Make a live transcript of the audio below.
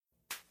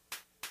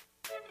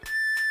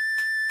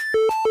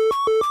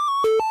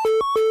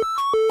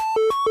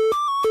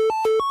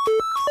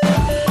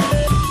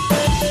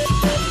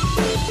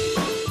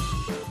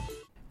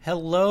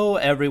Hello,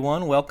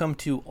 everyone. Welcome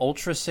to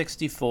Ultra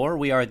 64.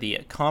 We are the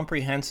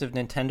comprehensive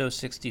Nintendo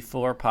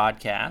 64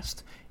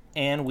 podcast,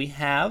 and we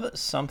have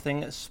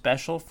something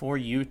special for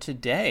you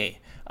today.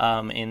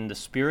 In the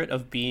spirit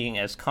of being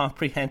as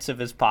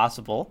comprehensive as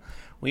possible,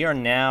 we are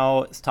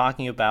now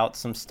talking about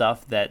some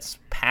stuff that's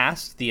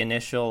past the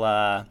initial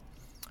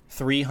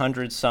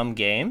 300-some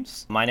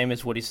games. My name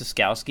is Woody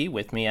Siskowski.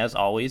 With me, as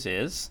always,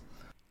 is...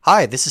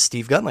 Hi, this is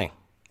Steve Gunley.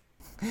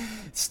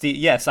 Steve,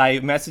 yes, I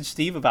messaged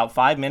Steve about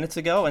 5 minutes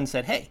ago and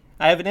said, hey,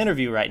 I have an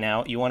interview right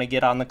now. You want to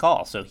get on the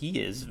call? So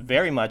he is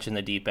very much in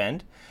the deep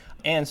end.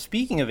 And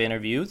speaking of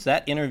interviews,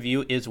 that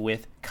interview is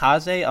with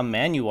Kaze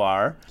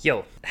Emanuar.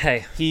 Yo,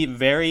 hey. He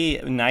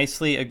very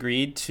nicely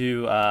agreed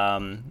to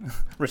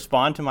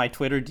respond to my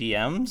Twitter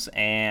DMs,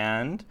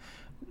 and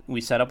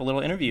we set up a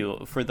little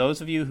interview. For those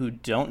of you who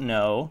don't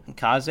know,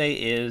 Kaze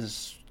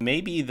is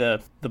maybe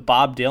the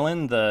Bob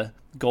Dylan, the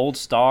gold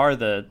star,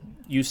 the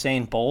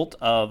Usain Bolt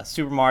of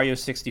Super Mario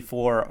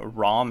 64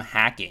 ROM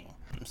hacking.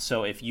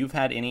 So if you've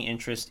had any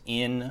interest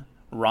in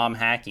ROM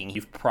hacking,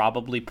 you've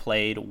probably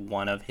played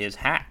one of his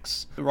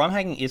hacks. ROM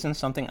hacking isn't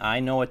something I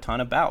know a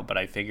ton about, but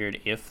I figured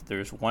if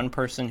there's one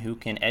person who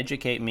can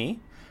educate me,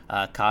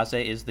 Kaze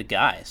is the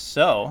guy.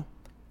 So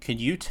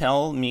could you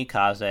tell me,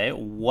 Kaze,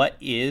 what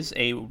is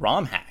a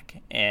ROM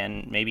hack?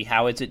 And maybe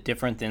how is it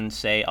different than,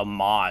 say, a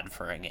mod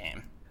for a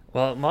game?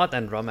 Well, mod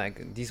and ROM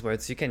hack, these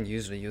words you can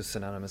usually use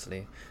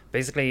synonymously.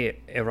 Basically,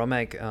 a ROM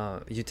hack,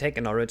 you take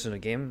an original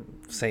game,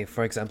 say,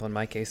 for example, in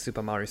my case,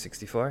 Super Mario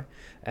 64,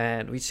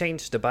 and we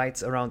change the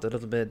bytes around a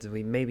little bit,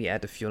 we maybe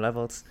add a few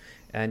levels,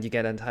 and you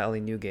get an entirely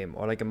new game,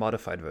 or like a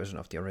modified version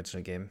of the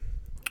original game.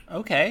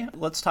 Okay,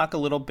 let's talk a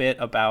little bit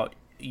about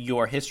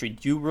your history.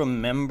 Do you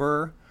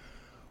remember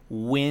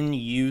when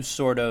you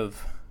sort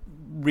of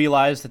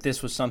realized that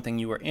this was something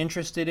you were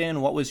interested in?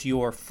 What was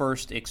your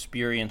first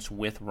experience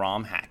with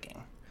ROM hacking?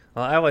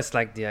 Well, I always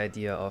liked the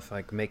idea of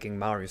like making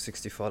Mario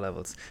 64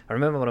 levels. I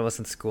remember when I was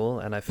in school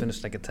and I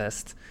finished like a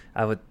test,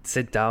 I would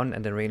sit down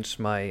and arrange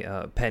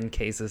my pen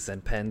cases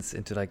and pens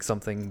into like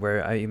something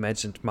where I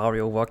imagined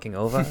Mario walking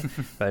over.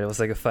 But it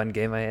was like a fun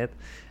game I had.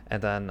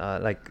 And then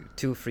like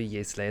 2-3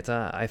 years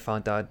later, I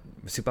found out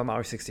Super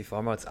Mario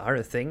 64 mods are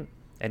a thing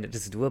and it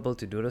is doable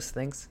to do those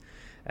things.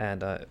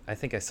 And I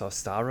think I saw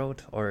Star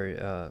Road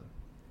or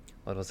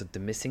what was it, The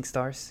Missing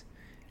Stars.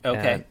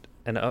 Okay.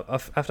 And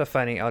after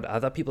finding out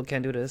other people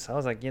can do this, I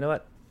was like, you know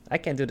what? I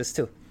can do this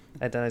too.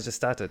 And then I just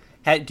started.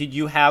 Did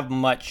you have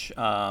much,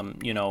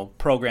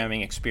 programming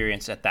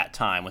experience at that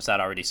time? Was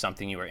that already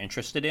something you were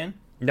interested in?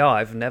 No,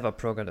 I've never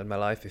programmed in my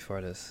life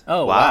before this.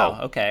 Oh, wow.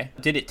 Okay.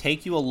 Did it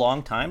take you a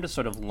long time to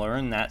sort of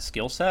learn that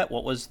skill set?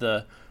 What was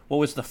the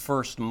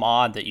first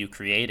mod that you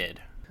created?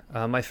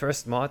 My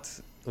first mod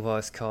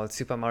was called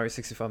Super Mario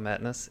 64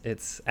 Madness.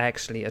 It's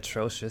actually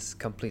atrocious,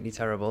 completely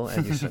terrible,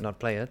 and you should not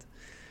play it.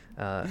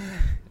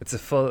 It's a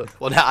full...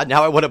 Well,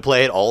 now I want to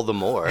play it all the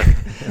more.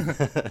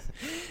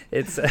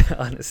 It's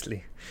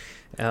honestly,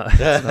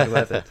 it's not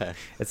worth it.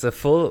 It's a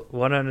full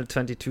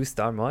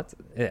 122-star mod.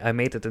 I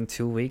made it in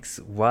 2 weeks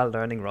while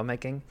learning ROM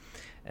hacking.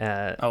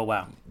 Oh,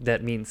 wow.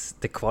 That means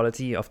the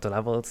quality of the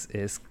levels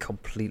is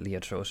completely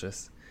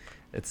atrocious.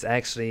 It's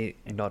actually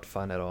not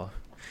fun at all.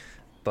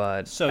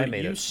 But so I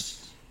made it.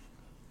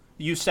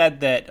 You said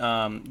that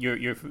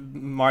your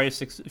Mario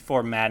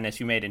 64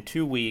 Madness you made in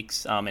 2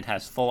 weeks. It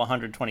has full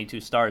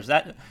 122 stars.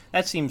 That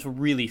seems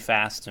really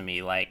fast to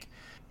me. Like,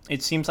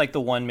 it seems like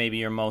the one maybe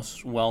you're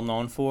most well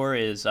known for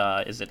is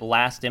it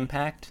Last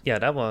Impact? Yeah,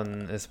 that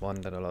one is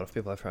one that a lot of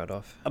people have heard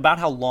of. About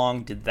how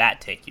long did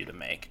that take you to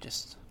make?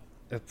 Just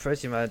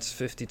pretty much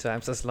 50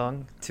 times as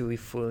long, 2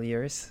 full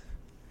years.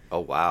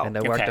 Oh, wow. And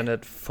I worked on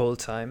it full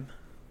time.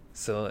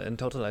 So in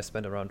total, I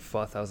spent around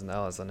 4,000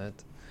 hours on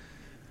it.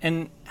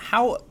 And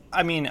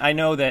I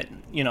know that,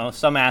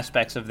 some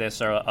aspects of this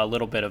are a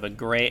little bit of a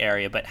gray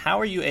area, but how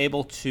are you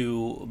able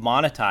to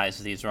monetize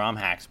these ROM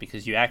hacks?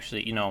 Because you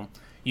actually,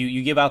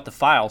 you give out the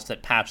files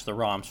that patch the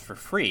ROMs for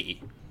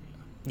free.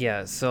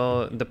 Yeah,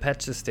 so the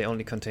patches, they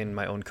only contain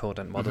my own code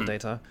and model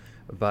data,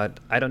 but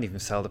I don't even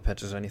sell the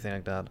patches or anything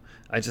like that.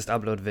 I just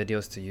upload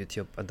videos to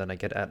YouTube and then I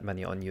get ad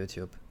money on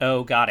YouTube.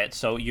 Oh, got it.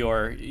 So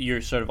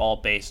you're sort of all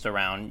based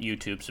around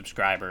YouTube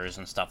subscribers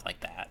and stuff like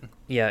that.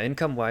 Yeah,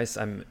 income-wise,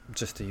 I'm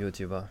just a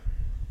YouTuber.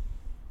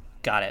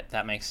 Got it.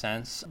 That makes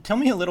sense. Tell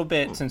me a little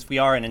bit, since we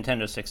are a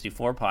Nintendo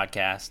 64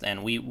 podcast,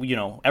 and we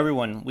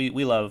everyone,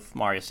 we love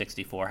Mario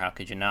 64. How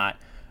could you not?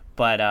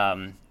 But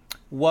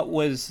what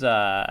was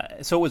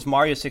so it was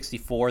Mario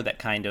 64 that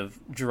kind of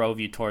drove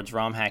you towards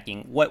ROM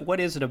hacking. What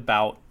is it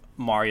about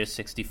Mario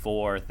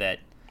 64 that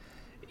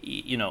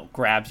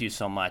grabs you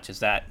so much?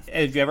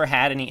 Have you ever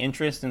had any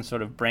interest in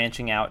sort of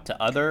branching out to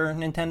other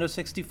Nintendo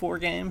 64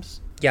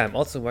 games? Yeah, I'm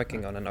also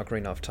working on an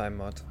Ocarina of Time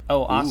mod.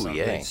 Oh, awesome. Ooh,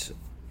 yay.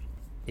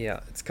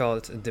 Yeah, it's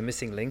called The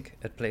Missing Link.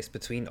 It plays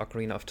between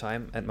Ocarina of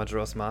Time and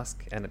Majora's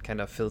Mask, and it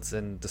kind of fills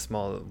in the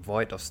small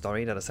void of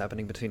story that is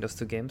happening between those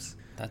two games.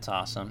 That's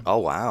awesome. Oh,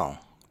 wow.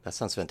 That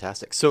sounds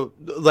fantastic. So,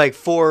 like,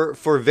 for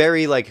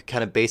very, like,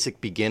 kind of basic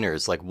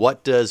beginners, like,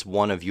 what does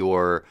one of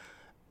your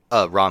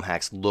ROM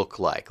hacks look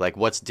like? Like,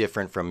 what's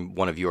different from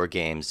one of your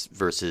games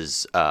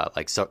versus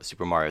like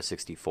Super Mario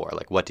 64?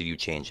 Like, what did you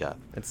change up?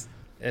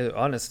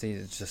 Honestly,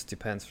 it just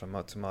depends from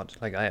mod to mod.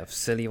 Like, I have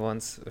silly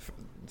ones,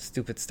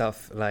 stupid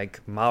stuff like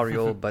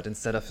Mario, but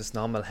instead of his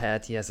normal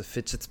head, he has a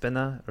fidget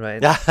spinner,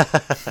 right?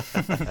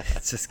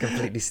 It's just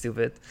completely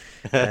stupid.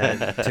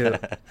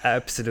 To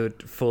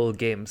absolute full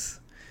games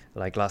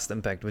like Last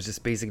Impact, which is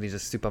basically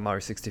just Super Mario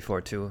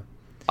 64 2.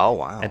 Oh,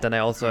 wow. And then I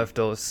also have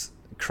those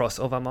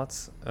crossover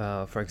mods.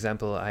 For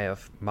example, I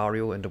have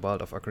Mario in the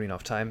world of Ocarina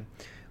of Time,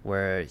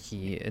 where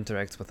he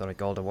interacts with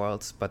like all the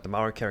worlds, but the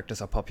Mario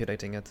characters are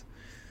populating it.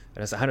 It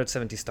has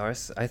 170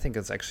 stars. I think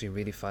it's actually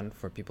really fun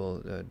for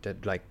people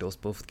that like those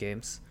both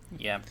games.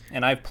 Yeah,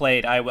 and I've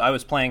played. I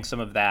was playing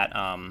some of that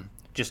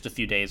just a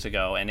few days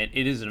ago, and it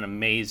is an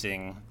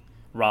amazing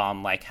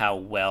ROM. Like how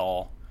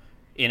well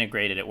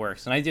integrated it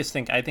works, and I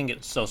think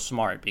it's so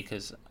smart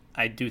because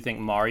I do think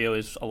Mario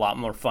is a lot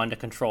more fun to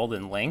control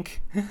than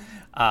Link.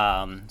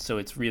 So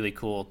it's really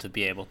cool to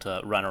be able to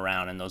run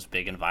around in those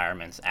big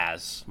environments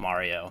as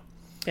Mario.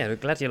 Yeah, we're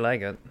glad you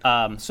like it.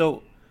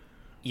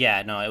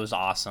 Yeah, no, it was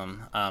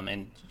awesome,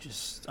 and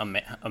just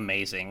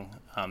amazing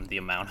the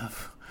amount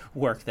of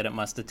work that it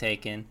must have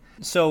taken.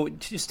 So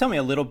just tell me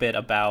a little bit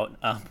about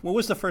what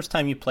was the first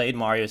time you played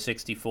Mario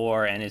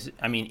 64, and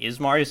is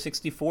Mario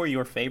 64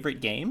 your favorite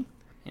game?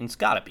 And it's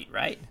gotta be,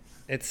 right?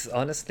 It's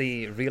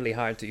honestly really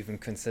hard to even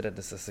consider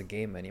this as a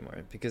game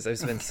anymore because I've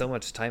spent so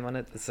much time on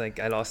it. It's like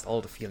I lost all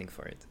the feeling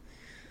for it.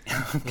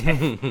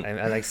 Okay.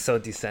 I'm like so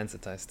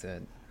desensitized to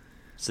it.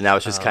 So now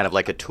it's just kind of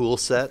like a tool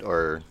set,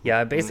 or? Yeah,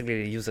 I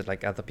basically use it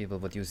like other people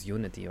would use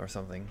Unity or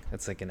something.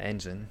 It's like an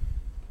engine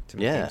to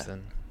make games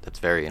in. That's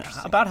very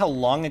interesting. About how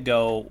long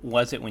ago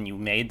was it when you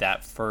made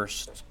that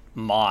first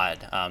mod,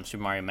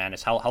 Super Mario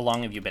Madness? How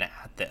long have you been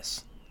at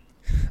this?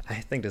 I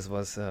think this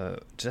was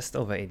just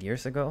over 8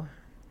 years ago.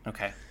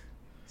 Okay.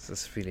 This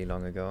is really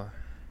long ago.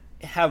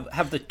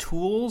 Have the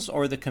tools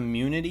or the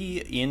community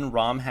in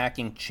ROM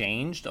hacking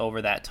changed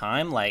over that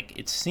time? Like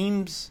it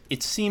seems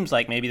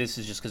like maybe this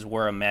is just because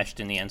we're enmeshed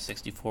in the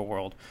N64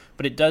 world,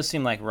 but it does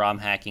seem like ROM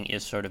hacking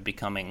is sort of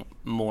becoming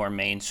more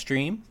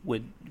mainstream.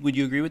 Would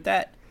you agree with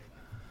that?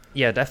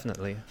 Yeah,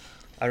 definitely.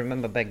 I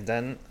remember back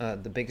then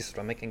the biggest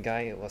ROM hacking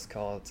guy was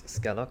called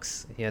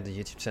Scalox. He had a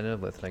YouTube channel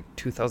with like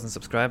 2,000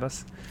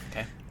 subscribers.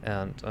 Okay.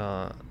 And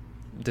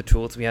the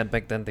tools we had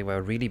back then, they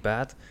were really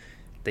bad.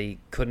 They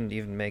couldn't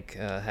even make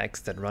hacks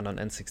that run on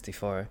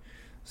N64.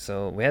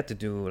 So we had to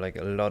do like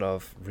a lot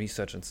of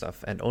research and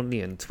stuff. And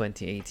only in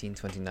 2018,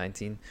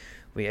 2019,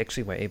 we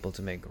actually were able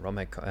to make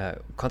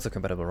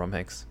console-compatible ROM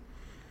hacks.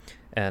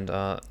 And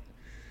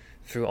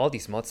through all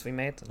these mods we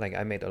made, like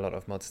I made a lot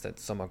of mods that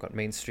somehow got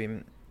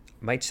mainstream.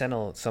 My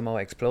channel somehow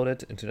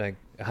exploded into like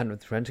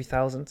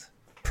 120,000.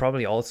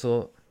 Probably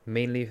also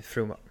mainly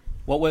through...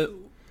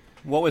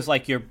 What was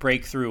like your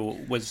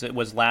breakthrough?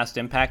 Was Last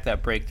Impact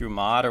that breakthrough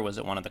mod, or was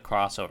it one of the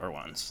crossover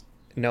ones?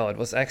 No, it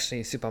was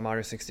actually Super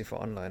Mario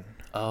 64 Online.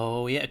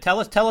 Oh yeah, tell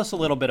us a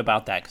little bit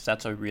about that because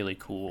that's a really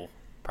cool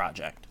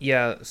project.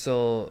 Yeah,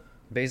 so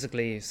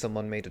basically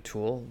someone made a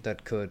tool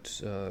that could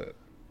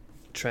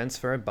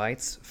transfer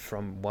bytes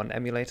from one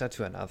emulator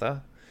to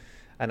another,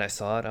 and I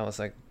saw it. I was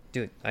like,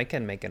 dude, I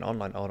can make an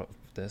online out of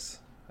this,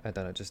 and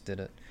then I just did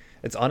it.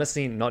 It's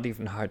honestly not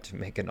even hard to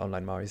make an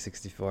online Mario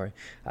 64.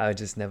 I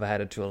just never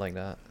had a tool like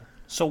that.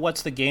 So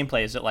what's the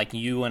gameplay? Is it like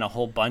you and a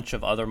whole bunch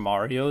of other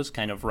Marios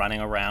kind of running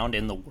around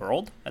in the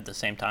world at the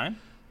same time?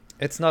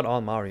 It's not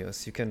all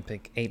Marios. You can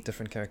pick 8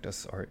 different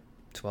characters or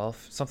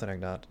 12, something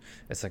like that.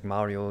 It's like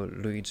Mario,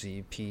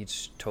 Luigi,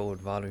 Peach, Toad,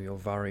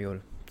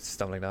 Wario,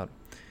 stuff like that.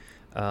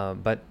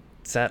 But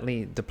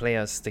sadly, the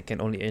players, they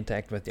can only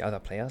interact with the other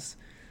players.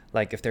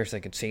 Like if there's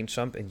like a chain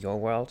jump in your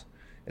world,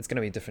 it's going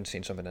to be a different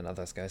chain jump in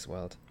another guy's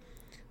world.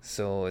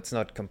 So it's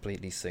not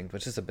completely synced,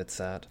 which is a bit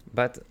sad.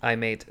 But I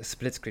made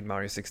Split Screen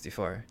Mario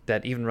 64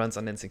 that even runs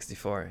on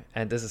N64,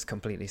 and this is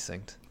completely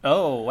synced.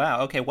 Oh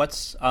wow! Okay,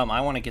 what's I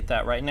want to get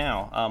that right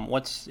now.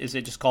 Is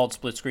it just called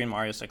Split Screen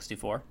Mario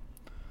 64?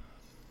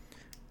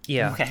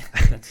 Yeah. Okay,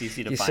 that's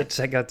easy to You find. should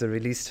check out the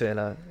release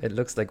trailer. It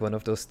looks like one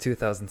of those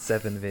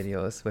 2007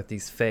 videos with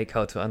these fake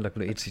how to unlock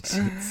Luigi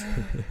cheats.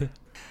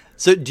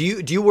 So do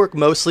you work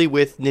mostly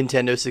with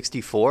Nintendo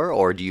 64,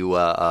 or do you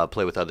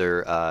play with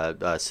other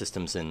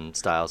systems and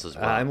styles as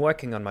well? I'm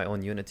working on my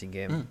own Unity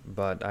game,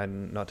 but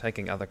I'm not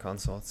hacking other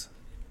consoles.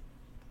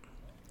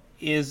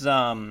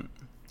 When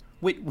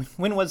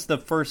was the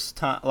first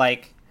time?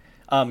 Like,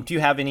 do you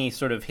have any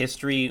sort of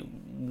history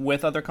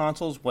with other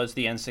consoles? Was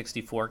the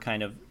N64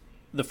 kind of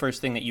the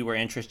first thing that you were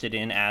interested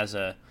in as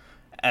a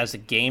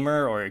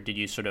gamer, or did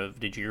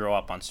you grow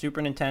up on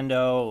Super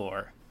Nintendo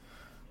or?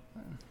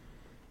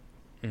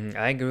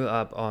 I grew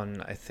up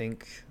on, I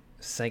think,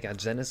 Sega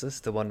Genesis,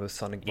 the one with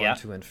Sonic 1,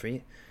 2, and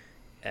 3,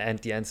 and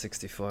the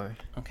N64.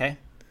 Okay.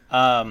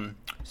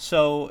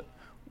 So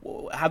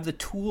have the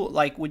tool,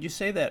 like, would you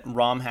say that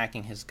ROM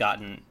hacking has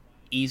gotten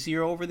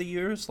easier over the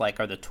years? Like,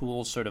 are the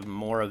tools sort of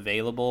more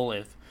available?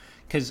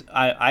 Because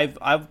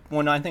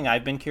one thing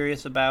I've been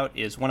curious about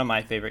is one of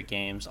my favorite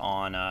games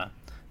on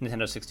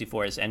Nintendo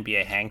 64 is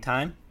NBA Hang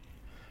Time.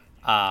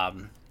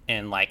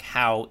 And like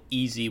how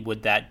easy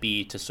would that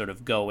be to sort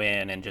of go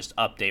in and just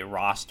update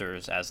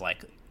rosters as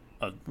like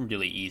a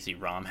really easy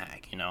ROM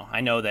hack, you know?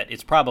 I know that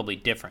it's probably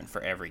different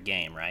for every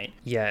game, right?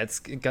 Yeah, it's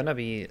gonna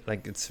be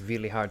like, it's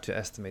really hard to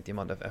estimate the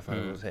amount of effort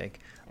it will take.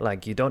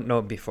 Like, you don't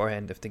know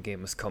beforehand if the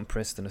game is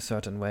compressed in a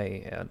certain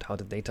way and how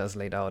the data is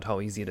laid out,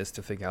 how easy it is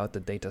to figure out the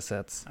data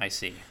sets. I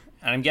see.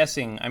 And I'm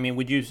guessing, I mean,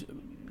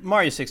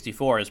 Mario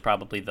 64 is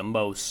probably the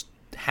most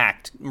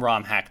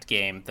ROM hacked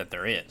game that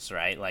there is,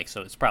 right? Like,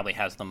 so it probably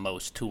has the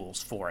most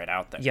tools for it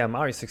out there. Yeah,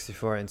 Mario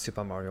 64 and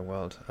Super Mario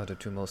World are the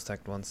two most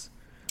hacked ones.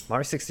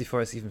 Mario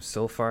 64 is even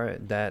so far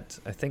that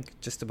I think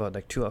just about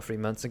like 2 or 3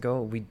 months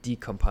ago, we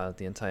decompiled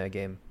the entire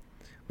game.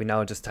 We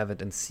now just have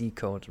it in C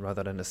code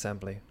rather than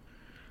assembly.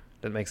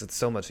 That makes it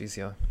so much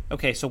easier.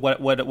 Okay, so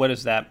what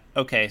is that?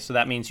 Okay, so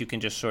that means you can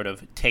just sort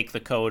of take the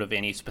code of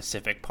any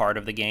specific part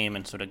of the game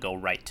and sort of go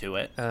right to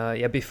it.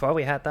 Yeah, before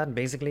we had that,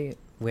 basically,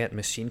 we had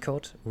machine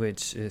code,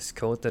 which is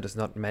code that is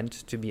not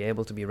meant to be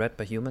able to be read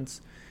by humans.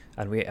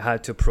 And we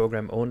had to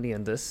program only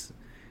in this,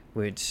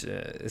 which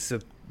is a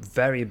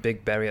very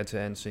big barrier to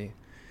entry.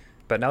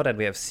 But now that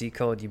we have C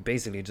code, you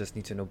basically just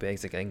need to know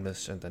basic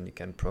English, and then you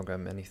can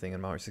program anything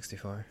in Mario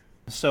 64.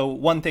 So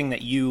one thing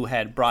that you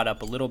had brought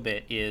up a little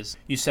bit is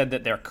you said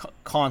that they're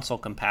console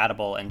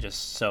compatible, and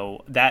just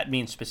so that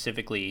means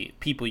specifically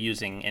people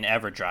using an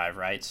EverDrive,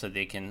 right? So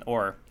they can,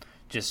 or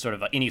just sort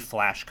of any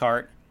flash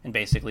cart, and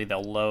basically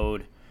they'll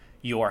load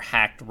your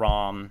hacked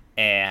ROM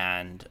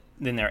and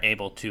then they're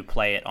able to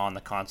play it on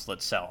the console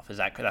itself.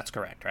 That's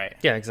correct, right?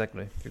 Yeah,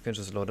 exactly. You can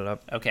just load it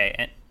up. Okay,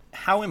 and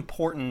how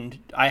important,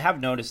 I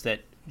have noticed that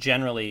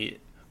generally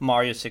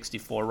Mario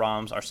 64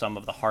 ROMs are some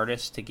of the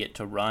hardest to get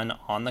to run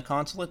on the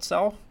console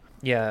itself.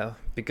 Yeah,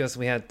 because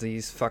we had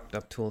these fucked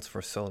up tools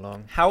for so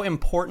long. How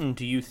important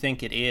do you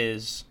think it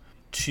is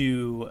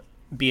to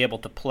be able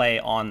to play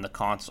on the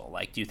console?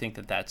 Like, do you think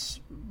that that's,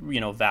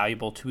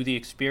 valuable to the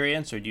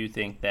experience, or do you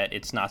think that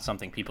it's not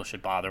something people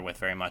should bother with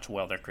very much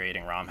while they're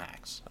creating ROM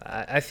hacks?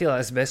 I feel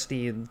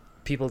especially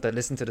people that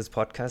listen to this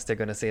podcast, they're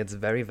going to say it's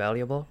very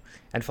valuable.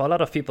 And for a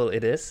lot of people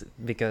it is,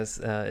 because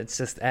it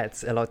just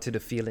adds a lot to the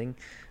feeling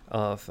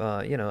of,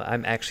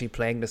 I'm actually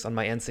playing this on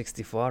my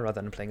N64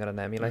 rather than playing on an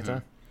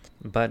emulator.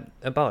 Mm-hmm. But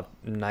about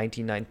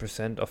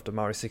 99% of the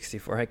Mario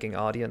 64 hacking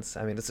audience,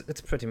 I mean,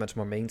 it's pretty much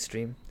more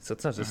mainstream. So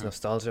it's not just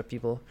nostalgia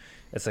people.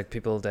 It's like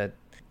people that,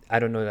 I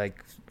don't know,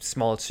 like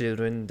small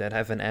children that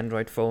have an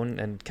Android phone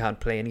and can't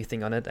play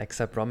anything on it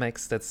except ROM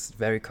hacks. That's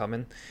very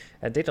common.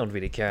 And they don't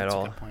really care at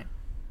all. That's a good point.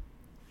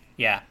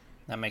 Yeah,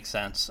 that makes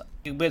sense.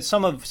 But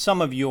some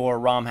of your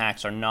ROM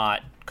hacks are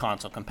not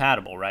console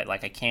compatible, right?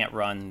 Like I can't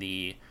run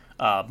the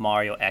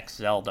Mario X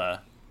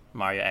Zelda,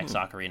 Mario X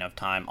Ocarina of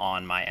Time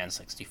on my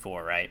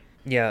N64, right?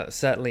 Yeah,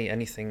 sadly,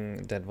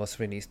 anything that was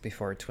released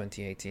before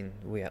 2018,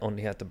 we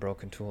only had the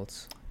broken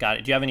tools. Got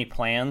it. Do you have any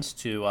plans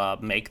to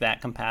make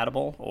that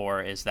compatible,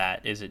 or is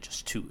it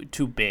just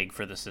too big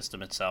for the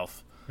system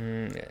itself?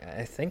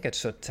 I think it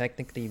should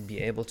technically be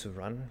able to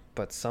run,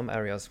 but some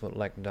areas would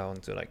lag down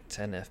to like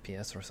 10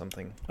 FPS or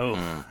something.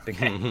 Oh,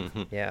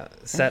 yeah.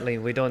 Sadly,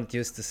 we don't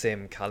use the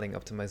same culling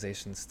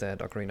optimizations that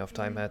Ocarina of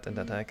Time had in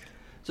that hack.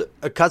 So,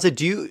 Kaze,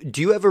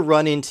 do you ever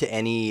run into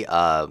any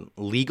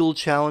legal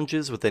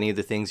challenges with any of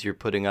the things you're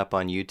putting up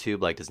on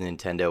YouTube? Like, does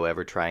Nintendo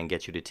ever try and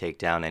get you to take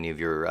down any of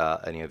your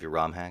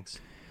ROM hacks?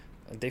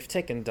 They've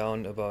taken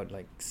down about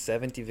like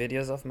 70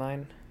 videos of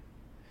mine.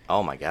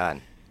 Oh my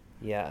God.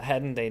 Yeah,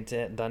 hadn't they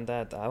done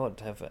that, I would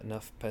have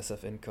enough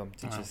passive income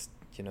to just,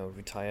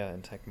 retire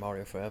and hack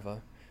Mario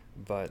forever.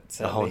 But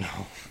sadly,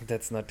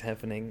 that's not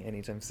happening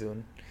anytime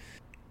soon.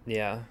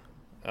 Yeah,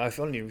 I've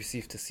only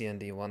received a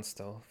CND once,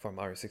 though, for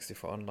Mario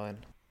 64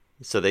 Online.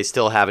 So they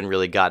still haven't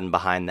really gotten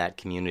behind that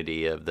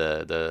community of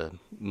the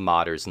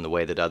modders in the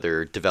way that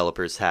other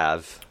developers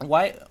have.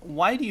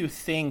 Why do you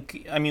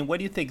think, what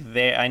do you think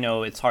I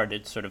know it's hard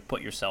to sort of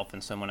put yourself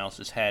in someone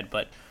else's head,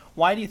 but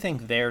why do you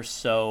think they're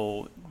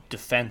so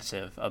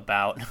defensive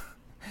about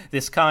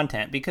this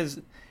content?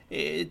 Because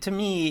to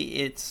me,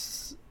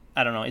 it's,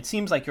 I don't know, it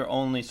seems like you're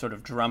only sort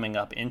of drumming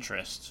up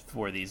interest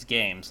for these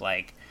games.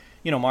 Like,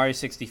 Mario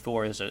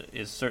 64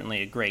 is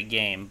certainly a great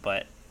game,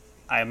 but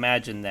I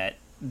imagine that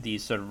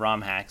these sort of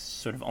ROM hacks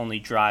sort of only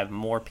drive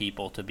more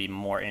people to be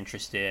more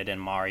interested in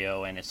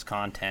Mario and its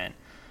content.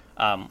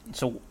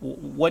 So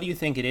what do you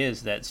think it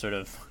is that sort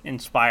of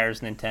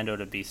inspires Nintendo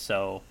to be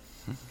so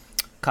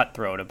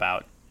cutthroat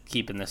about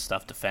keeping this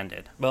stuff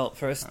defended? Well,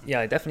 first,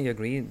 I definitely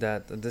agree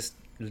that this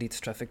leads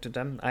traffic to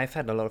them. I've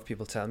had a lot of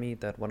people tell me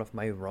that one of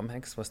my ROM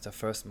hacks was their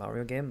first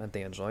Mario game and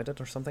they enjoyed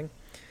it or something.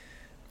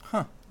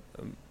 Huh.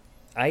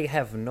 I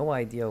have no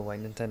idea why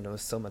Nintendo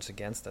is so much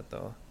against it,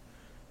 though.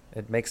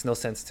 It makes no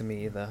sense to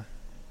me either.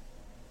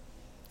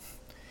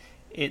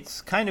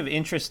 It's kind of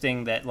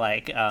interesting that,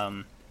 like,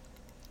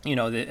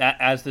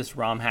 as this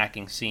ROM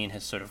hacking scene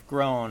has sort of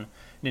grown,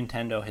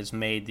 Nintendo has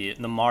made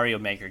the Mario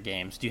Maker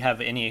games. Do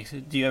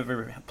you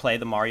ever play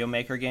the Mario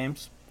Maker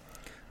games?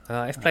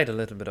 I've played a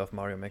little bit of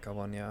Mario Maker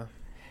 1, yeah.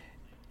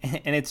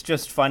 And it's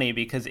just funny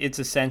because it's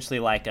essentially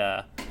like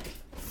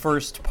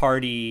first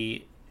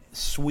party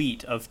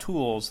suite of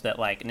tools that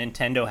like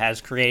Nintendo has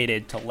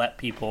created to let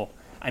people,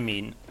 I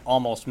mean,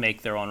 almost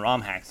make their own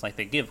ROM hacks. Like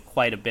they give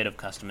quite a bit of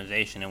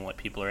customization in what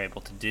people are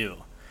able to do.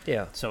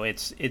 Yeah. So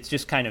it's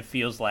just kind of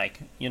feels like,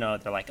 you know,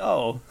 they're like,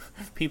 oh,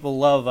 people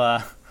love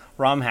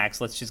ROM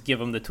hacks. Let's just give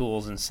them the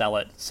tools and sell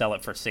it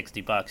for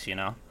 $60, you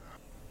know?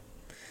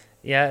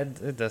 Yeah,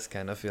 it does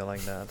kind of feel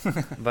like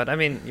that. But I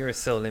mean, you're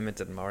so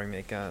limited in Mario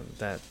Maker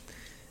that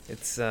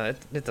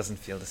it doesn't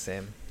feel the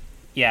same.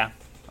 Yeah,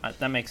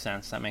 that makes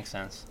sense.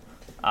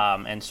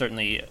 And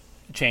certainly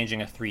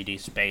changing a 3D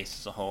space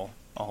is a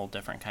whole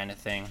different kind of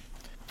thing.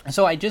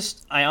 So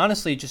I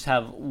honestly just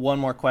have one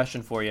more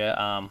question for you.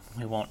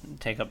 We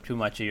won't take up too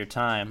much of your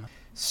time.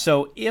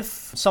 So if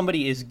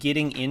somebody is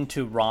getting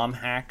into ROM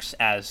hacks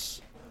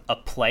as a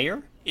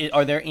player,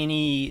 are there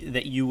any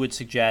that you would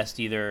suggest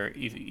either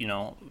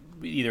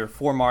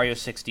for Mario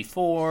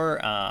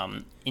 64,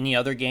 any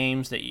other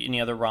games,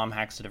 any other ROM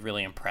hacks that have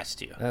really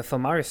impressed you? For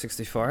Mario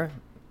 64,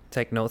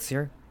 take notes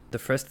here. The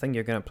first thing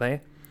you're going to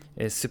play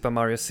is Super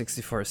Mario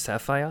 64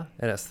 Sapphire.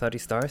 It has 30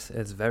 stars.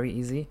 It's very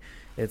easy.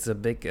 It's a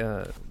big,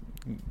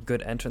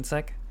 good entrance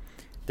hack.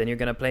 Then you're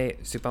going to play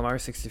Super Mario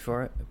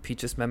 64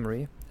 Peach's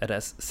Memory. It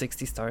has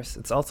 60 stars.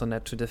 It's also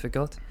not too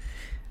difficult.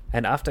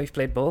 And after you've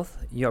played both,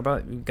 you're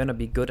going to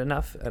be good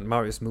enough at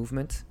Mario's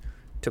movement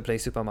to play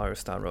Super Mario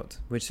Star Road,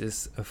 which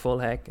is a full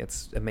hack.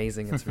 It's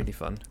amazing. It's really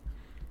fun.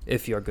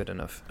 If you're good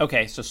enough.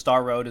 Okay, so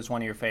Star Road is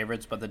one of your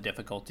favorites, but the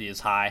difficulty is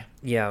high.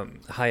 Yeah,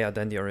 higher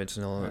than the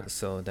original,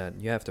 so that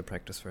you have to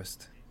practice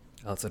first,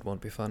 else it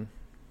won't be fun.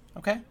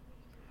 Okay.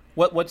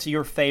 What's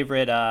your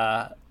favorite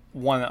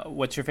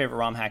What's your favorite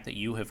ROM hack that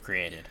you have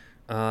created?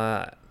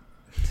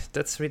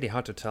 That's really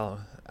hard to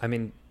tell. I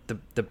mean,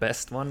 the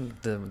best one,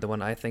 the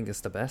one I think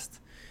is the best,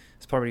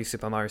 is probably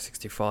Super Mario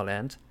 64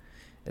 Land.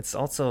 It's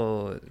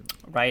also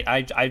right.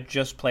 I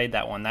just played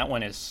that one. That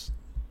one is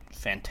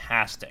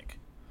fantastic.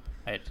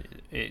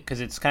 Because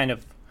it's kind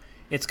of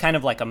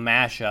like a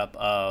mashup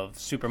of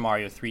Super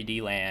Mario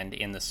 3D Land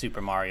in the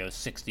Super Mario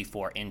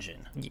 64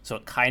 engine. So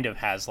it kind of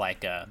has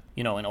like an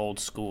old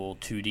school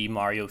 2D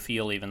Mario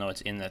feel, even though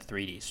it's in the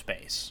 3D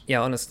space.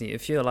 Yeah, honestly,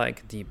 if you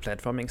like the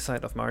platforming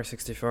side of Mario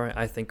 64,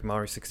 I think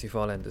Mario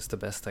 64 Land is the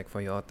best tech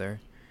for you out there.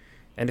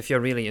 And if you're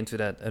really into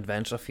that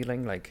adventure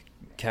feeling, like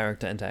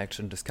character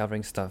interaction,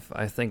 discovering stuff,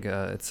 I think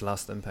it's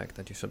Last Impact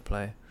that you should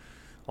play.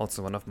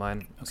 Also one of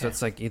mine. Okay. So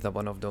it's like either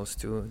one of those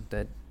two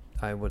that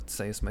I would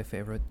say is my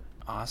favorite.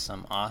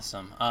 Awesome.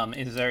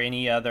 Is there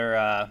any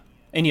other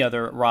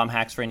ROM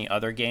hacks for any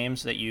other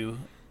games that you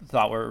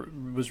thought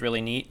was really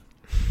neat?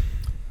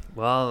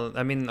 Well,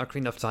 I mean,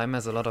 Ocarina of Time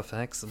has a lot of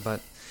hacks, but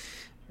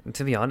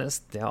to be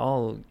honest, they're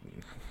all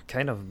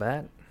kind of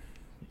bad.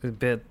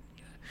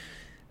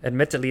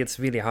 Admittedly, it's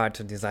really hard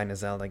to design a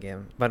Zelda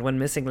game, but when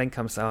Missing Link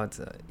comes out,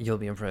 you'll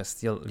be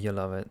impressed. You'll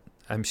love it,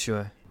 I'm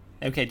sure.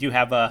 Okay, do you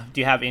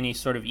have any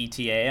sort of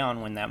ETA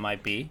on when that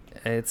might be?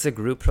 It's a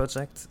group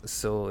project,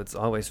 so it's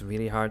always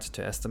really hard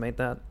to estimate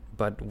that.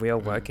 But we are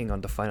working on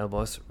the final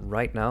boss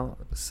right now,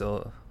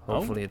 so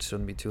hopefully it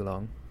shouldn't be too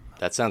long.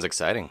 That sounds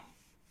exciting.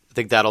 I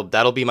think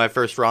that'll be my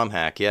first ROM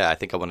hack. Yeah, I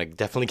think I want to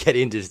definitely get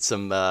into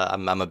some.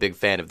 I'm a big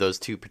fan of those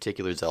two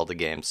particular Zelda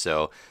games,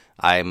 so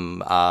I'm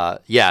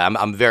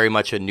very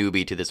much a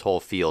newbie to this whole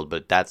field,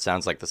 but that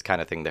sounds like this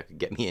kind of thing that could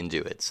get me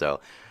into it.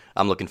 So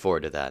I'm looking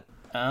forward to that.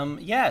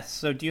 Yes.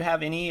 So do you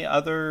have any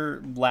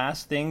other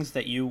last things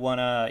that you want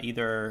to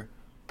either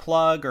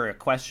plug, or a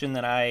question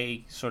that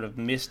I sort of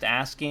missed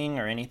asking,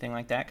 or anything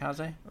like that,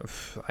 Kaze?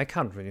 I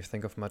can't really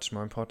think of much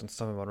more important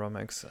stuff about ROM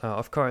hacks.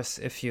 Of course,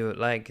 if you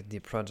like the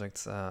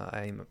projects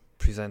I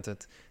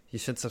presented, you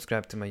should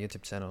subscribe to my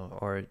YouTube channel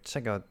or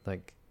check out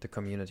like the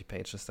community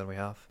pages that we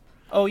have.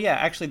 Oh yeah,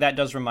 actually that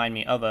does remind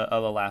me of a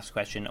last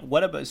question.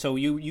 What about, so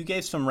you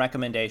gave some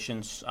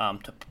recommendations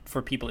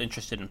for people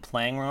interested in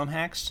playing ROM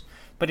hacks,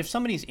 but if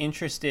somebody's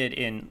interested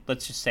in,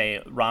 let's just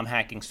say, ROM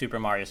hacking Super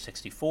Mario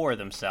 64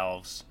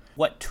 themselves,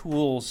 what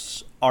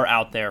tools are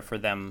out there for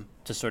them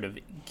to sort of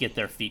get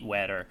their feet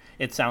wet? Or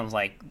it sounds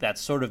like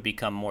that's sort of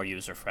become more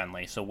user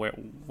friendly. So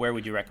where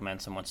would you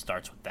recommend someone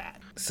starts with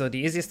that? So the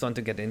easiest one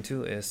to get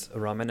into is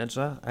ROM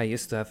Manager. I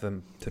used to have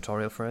a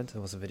tutorial for it. It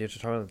was a video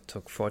tutorial. It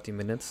took 40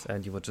 minutes,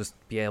 and you would just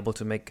be able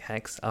to make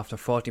hacks after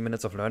 40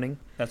 minutes of learning.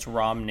 That's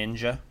ROM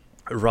Ninja?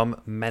 ROM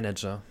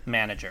Manager.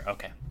 Manager,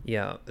 okay.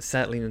 Yeah,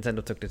 sadly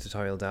Nintendo took the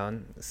tutorial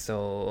down,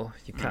 so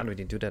you can't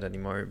really do that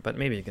anymore. But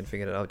maybe you can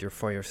figure it out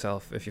for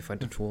yourself if you find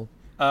the tool.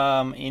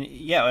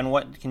 And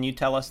what can you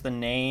tell us the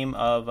name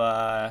of?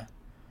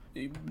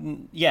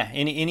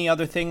 Any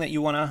other thing that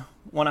you wanna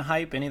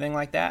hype? Anything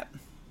like that?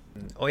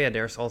 Oh yeah,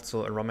 there's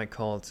also a ROM hack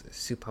called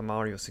Super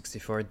Mario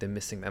 64: The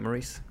Missing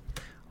Memories.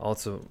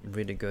 Also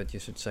really good. You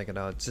should check it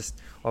out.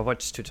 Or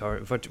watch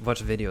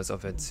videos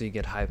of it so you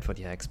get hyped for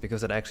the hacks,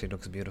 because it actually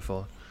looks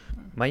beautiful.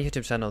 My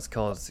YouTube channel is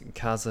called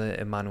Kaze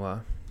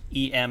Emanuar.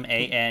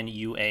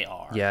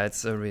 Emanuar. Yeah,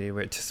 it's really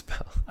weird to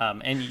spell.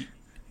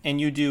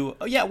 And you do.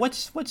 Oh yeah,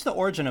 what's the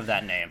origin of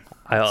that name?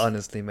 I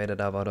honestly made it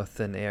up out of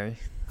thin air.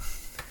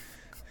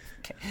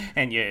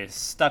 And you're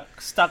stuck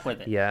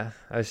with it. Yeah,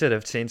 I should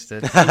have changed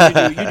it.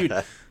 You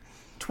do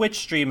Twitch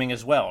streaming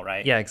as well,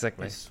 right? Yeah,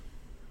 exactly.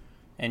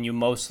 And you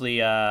mostly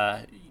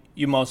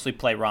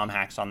play ROM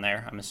hacks on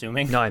there, I'm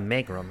assuming. No, I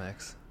make ROM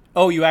hacks.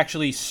 Oh, you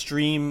actually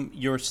stream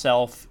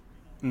yourself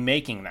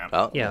making them.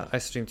 Oh. Yeah, I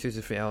stream 2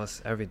 to 3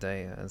 hours every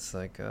day. It's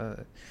like,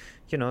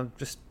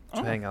 just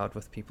to hang out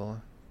with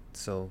people.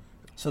 So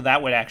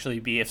that would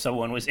actually be, if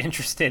someone was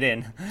interested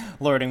in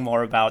learning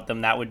more about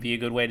them, that would be a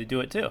good way to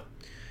do it too.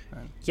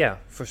 Yeah,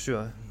 for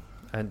sure.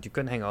 And you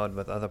can hang out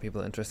with other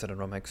people interested in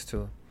ROM hacks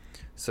too.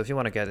 So if you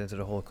want to get into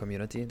the whole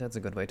community, that's a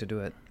good way to do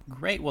it.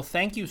 Great. Well,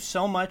 thank you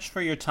so much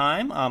for your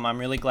time. I'm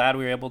really glad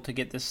we were able to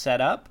get this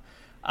set up.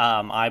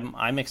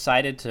 I'm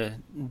excited to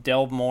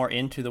delve more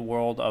into the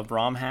world of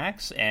ROM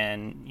hacks,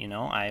 and you're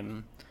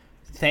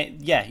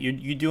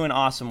doing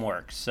awesome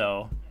work.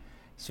 So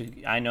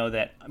I know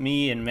that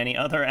me and many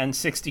other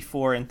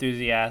N64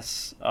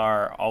 enthusiasts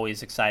are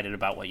always excited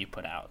about what you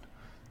put out.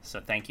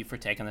 So thank you for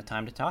taking the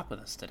time to talk with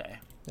us today.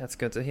 That's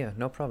good to hear.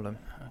 No problem.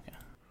 Okay.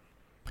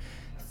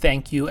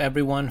 Thank you,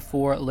 everyone,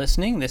 for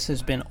listening. This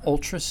has been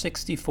Ultra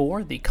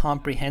 64, the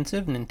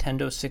comprehensive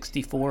Nintendo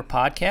 64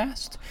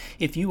 podcast.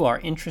 If you are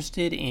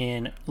interested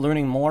in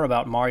learning more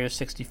about Mario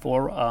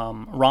 64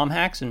 ROM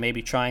hacks and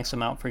maybe trying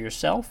some out for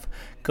yourself,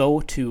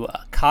 go to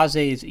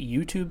Kaze's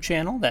YouTube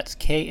channel. That's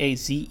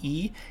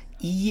KazeEmanuar.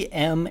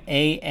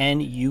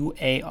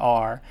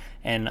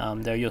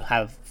 And there you'll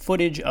have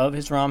footage of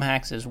his ROM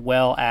hacks as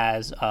well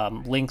as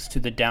links to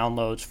the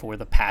downloads for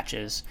the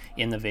patches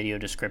in the video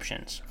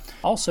descriptions.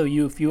 Also,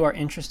 if you are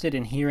interested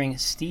in hearing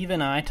Steve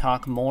and I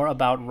talk more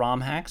about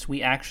ROM hacks,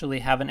 we actually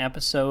have an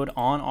episode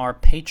on our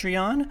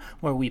Patreon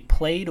where we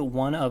played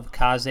one of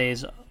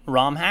Kaze's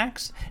ROM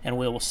hacks, and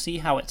we will see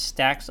how it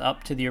stacks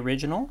up to the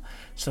original.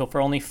 So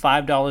for only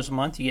 $5 a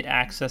month, you get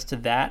access to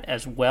that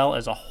as well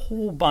as a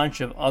whole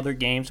bunch of other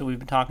games that we've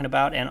been talking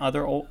about and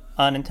other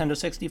Nintendo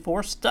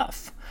 64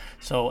 stuff.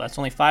 So that's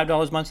only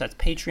 $5 a month. That's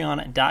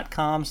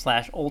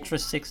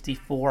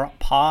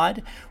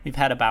patreon.com/ultra64pod. We've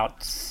had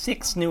about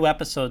 6 new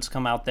episodes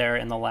come out there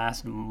in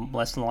less than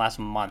the last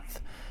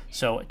month.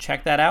 So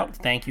check that out.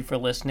 Thank you for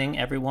listening,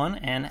 everyone,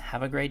 and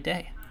have a great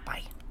day.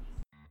 Bye.